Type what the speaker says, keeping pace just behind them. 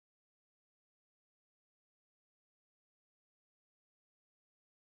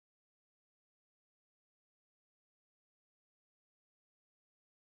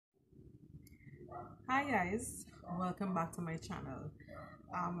Hi guys, welcome back to my channel.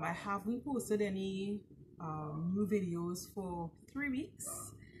 I haven't posted any new videos for 3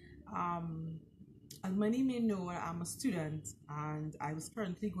 weeks. Um, as many may know, I'm a student and I was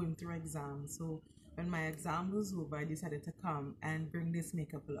currently going through exams. So when my exam was over, I decided to come and bring this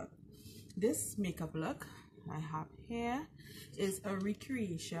makeup look. This makeup look I have here is a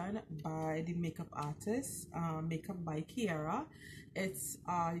recreation by the makeup artist, Makeup by Kiara. It's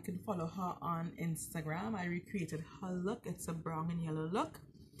you can follow her on Instagram. I recreated her look. It's a brown and yellow look.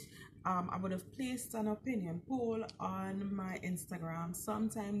 I would have placed an opinion poll on my Instagram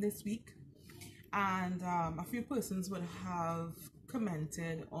sometime this week, and a few persons would have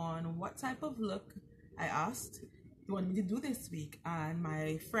commented on what type of look I asked you want me to do this week. And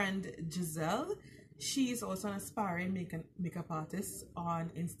my friend Giselle, she's also an aspiring makeup artist on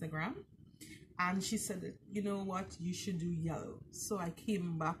Instagram, and she said that, you know what, you should do yellow. So I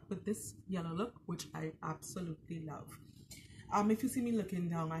came back with this yellow look, which I absolutely love. If you see me looking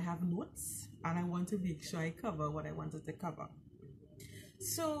down, I have notes and I want to make sure I cover what I wanted to cover.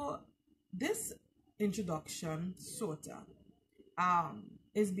 So this introduction sorta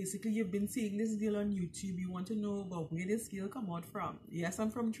is basically, you've been seeing this girl on YouTube, you want to know about where this girl come out from. Yes,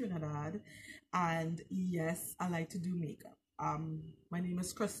 I'm from Trinidad, and yes, I like to do makeup. My name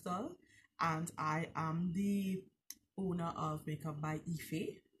is Crystal and I am the owner of Makeup by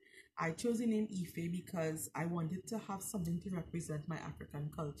Ife. I chose the name Ife because I wanted to have something to represent my African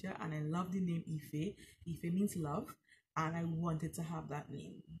culture, and I love the name Ife. Ife means love, and I wanted to have that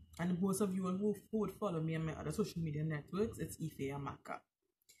name. And most of you who would follow me on my other social media networks, it's Ife Amaka.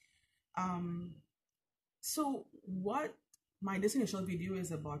 So what my this initial video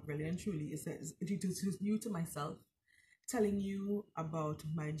is about, really and truly, is that it is new to myself, telling you about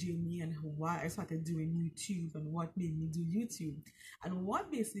my journey and why I started doing YouTube and what made me do YouTube, and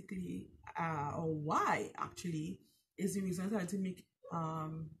what basically or why actually is the reason I started to make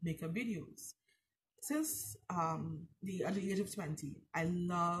makeup videos. Since at the age of 20, I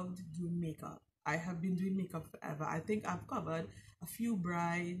loved doing makeup. I have been doing makeup forever. I think I've covered a few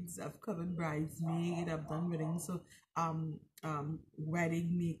brides, I've covered bridesmaid, I've done weddings, so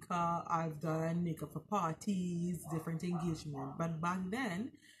wedding makeup, I've done makeup for parties, different engagement. But back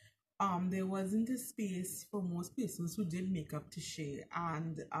then, there wasn't a space for most persons who did makeup to share,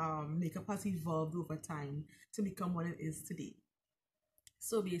 and makeup has evolved over time to become what it is today.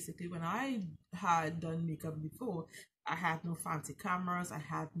 So basically, when I had done makeup before, I had no fancy cameras, I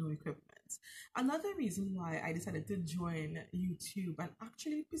had no equipment. Another reason why I decided to join YouTube and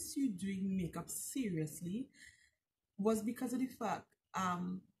actually pursue doing makeup seriously was because of the fact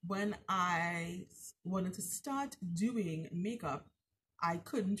when I wanted to start doing makeup, I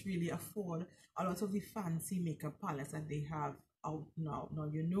couldn't really afford a lot of the fancy makeup palettes that they have out now. Now,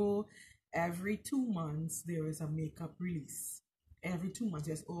 you know, every 2 months there is a makeup release. Every 2 months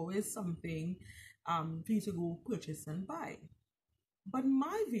there's always something for you to go purchase and buy. But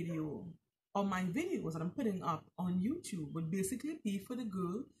my video, or my videos that I'm putting up on YouTube, would basically be for the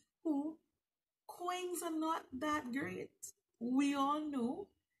girl who coins are not that great. We all know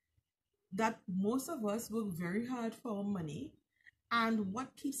that most of us work very hard for our money, and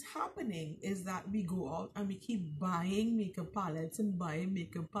what keeps happening is that we go out and we keep buying makeup palettes and buying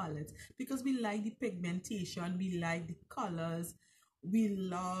makeup palettes because we like the pigmentation, we like the colors, we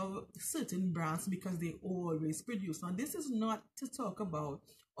love certain brands because they always produce. Now, this is not to talk about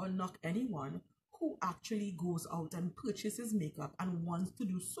or knock anyone who actually goes out and purchases makeup and wants to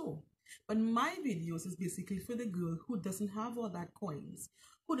do so. But my videos is basically for the girl who doesn't have all that coins,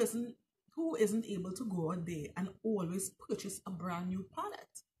 who isn't able to go out there and always purchase a brand new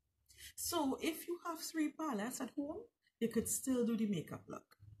palette. So if you have 3 palettes at home, you could still do the makeup look.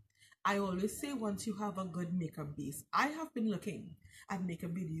 I always say, once you have a good makeup base, I have been looking at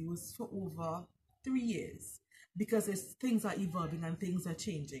makeup videos for over 3 years because things are evolving and things are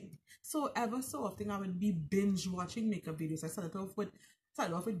changing. So ever so often I would be binge watching makeup videos. I started off with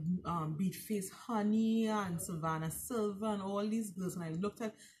Beat Face Honey and Savannah Silver and all these girls, and I looked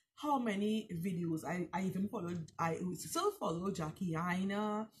at how many videos I even followed. I still follow Jackie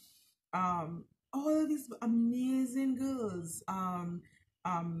Aina, all these amazing girls,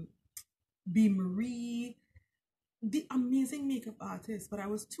 B. Marie, the amazing makeup artists, but I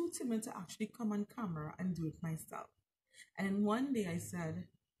was too timid to actually come on camera and do it myself. And one day I said,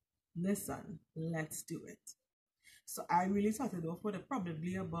 listen, let's do it. So I really started off with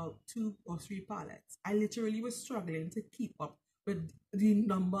probably about 2 or 3 palettes. I literally was struggling to keep up with the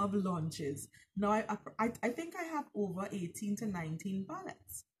number of launches. Now I think I have over 18 to 19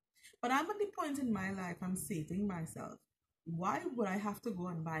 palettes. But I'm at the point in my life I'm saying to myself, why would I have to go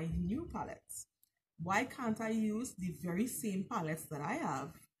and buy new palettes? Why can't I use the very same palettes that I have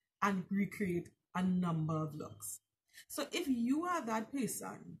and recreate a number of looks? So if you are that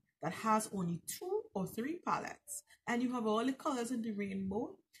person that has only 2 or 3 palettes and you have all the colors in the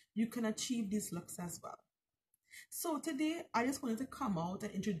rainbow, you can achieve these looks as well. So today I just wanted to come out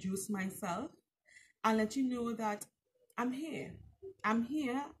and introduce myself and let you know that I'm here. I'm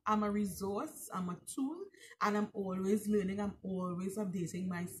here, I'm a resource, I'm a tool, and I'm always learning, I'm always updating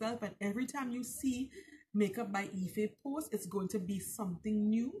myself. And every time you see Makeup by Ife post, it's going to be something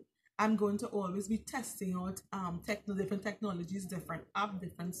new. I'm going to always be testing out different technologies, different apps,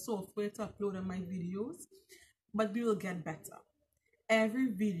 different software to upload on my videos, but we will get better. Every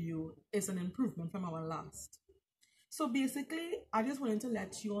video is an improvement from our last. So basically, I just wanted to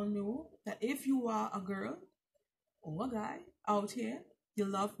let you all know that if you are a girl or a guy out here, you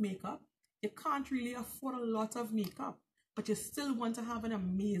love makeup, you can't really afford a lot of makeup, but you still want to have an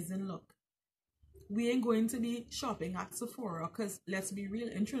amazing look. We ain't going to be shopping at Sephora because let's be real,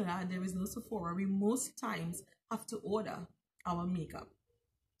 in Trinidad there is no Sephora. We most times have to order our makeup.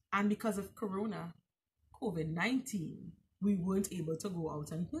 And because of Corona, COVID-19, we weren't able to go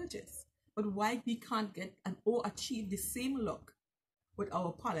out and purchase. But why we can't get or achieve the same look with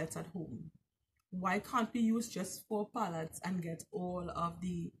our palettes at home? Why can't we use just 4 palettes and get all of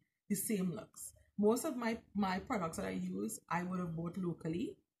the same looks? Most of my products that I use, I would have bought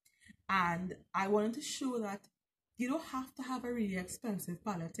locally. And I wanted to show that you don't have to have a really expensive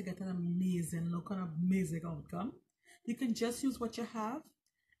palette to get an amazing look and amazing outcome. You can just use what you have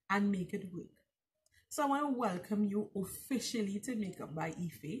and make it work. So I want to welcome you officially to Makeup by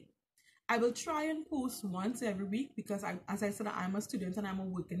Ife. I will try and post once every week because, as I said, I'm a student and I'm a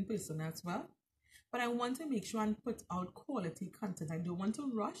working person as well. But I want to make sure and put out quality content. I don't want to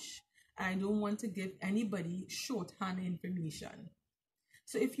rush and I don't want to give anybody shorthand information.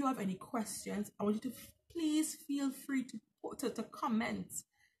 So if you have any questions, I want you to please feel free to comment,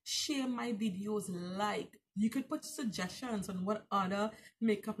 share my videos, like. You could put suggestions on what other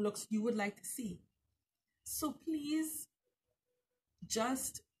makeup looks you would like to see. So please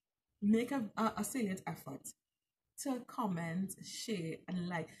just make a salient effort to comment, share, and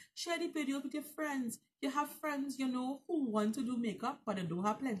like. Share the video with your friends. You have friends, you know, who want to do makeup, but they don't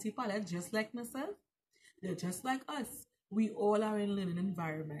have plenty palette, just like myself. They're just like us. We all are in learning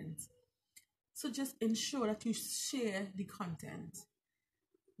environments. So just ensure that you share the content.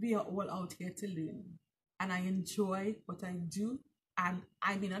 We are all out here to learn. And I enjoy what I do. And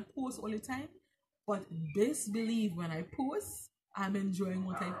I may not post all the time, but best believe when I post, I'm enjoying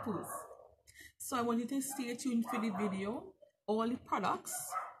what I post. So I want you to stay tuned for the video. All the products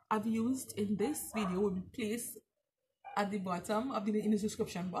I've used in this video will be placed at the bottom of in the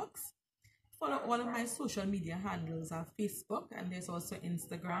description box. Follow all of my social media handles are Facebook and there's also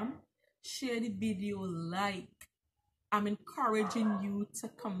Instagram. Share the video, like. I'm encouraging you to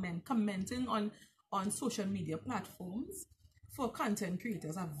commenting on social media platforms for content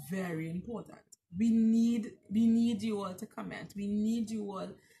creators are very important. We need you all to comment. We need you all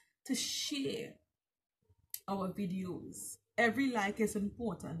to share our videos. Every like is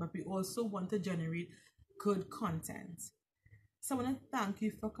important, but we also want to generate good content. So I want to thank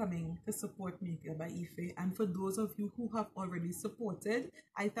you for coming to support Makeup by Ife. And for those of you who have already supported,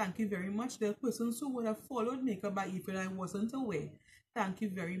 I thank you very much. There are persons who would have followed Makeup by Ife and I wasn't aware. Thank you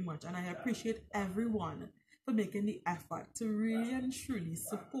very much. And I appreciate everyone for making the effort to really and truly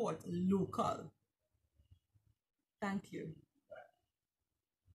support local. Thank you.